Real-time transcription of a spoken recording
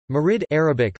Marid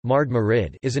Arabic, Mard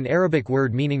Marid is an Arabic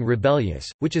word meaning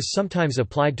rebellious, which is sometimes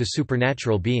applied to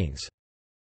supernatural beings.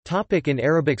 In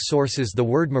Arabic sources the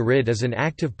word marid is an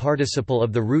active participle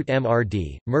of the root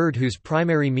mrd, murd, whose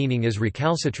primary meaning is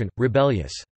recalcitrant,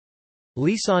 rebellious.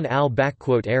 Lisan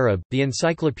al-Arab, the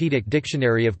encyclopedic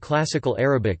dictionary of classical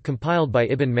Arabic compiled by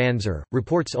Ibn Manzur,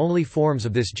 reports only forms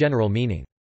of this general meaning.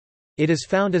 It is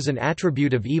found as an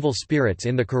attribute of evil spirits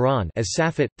in the Quran as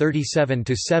Safat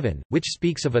 37-7, which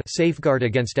speaks of a safeguard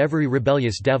against every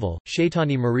rebellious devil,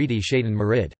 Shaitani Maridi Shaitan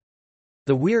Marid.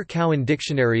 The Weir Cowan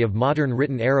Dictionary of Modern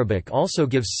Written Arabic also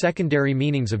gives secondary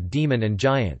meanings of demon and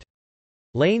giant.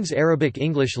 Lane's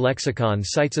Arabic-English lexicon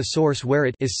cites a source where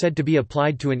it is said to be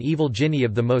applied to an evil jinni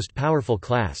of the most powerful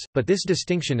class, but this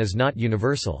distinction is not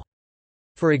universal.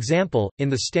 For example, in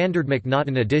the Standard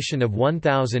Macnaghten edition of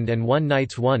 1001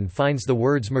 Nights one finds the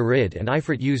words marid and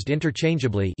ifrit used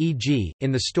interchangeably, e.g.,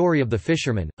 in the story of the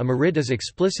fisherman, a marid is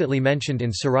explicitly mentioned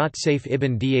in Surat Saif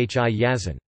ibn Dhi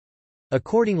Yazan.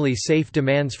 Accordingly Saif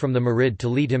demands from the marid to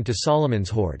lead him to Solomon's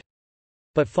hoard.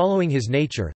 But following his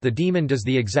nature, the demon does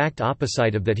the exact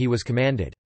opposite of that he was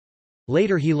commanded.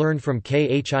 Later he learned from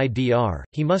Khidr,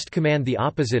 he must command the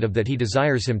opposite of that he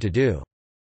desires him to do.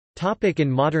 In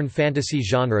modern fantasy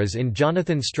genres in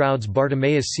Jonathan Stroud's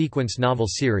Bartimaeus sequence novel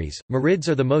series, marids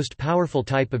are the most powerful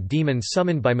type of demons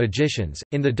summoned by magicians.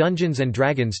 In the Dungeons &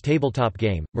 Dragons tabletop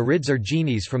game, marids are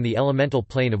genies from the elemental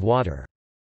plane of water.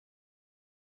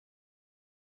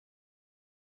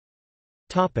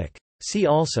 See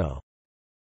also: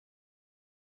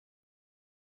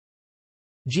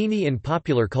 Genie in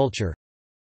popular culture,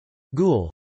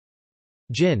 Ghoul,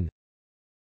 Jinn,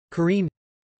 Kareen,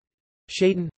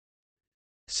 Shaitan,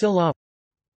 Silah,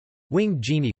 Winged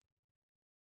Genie.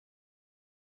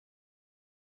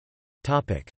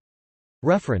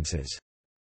 References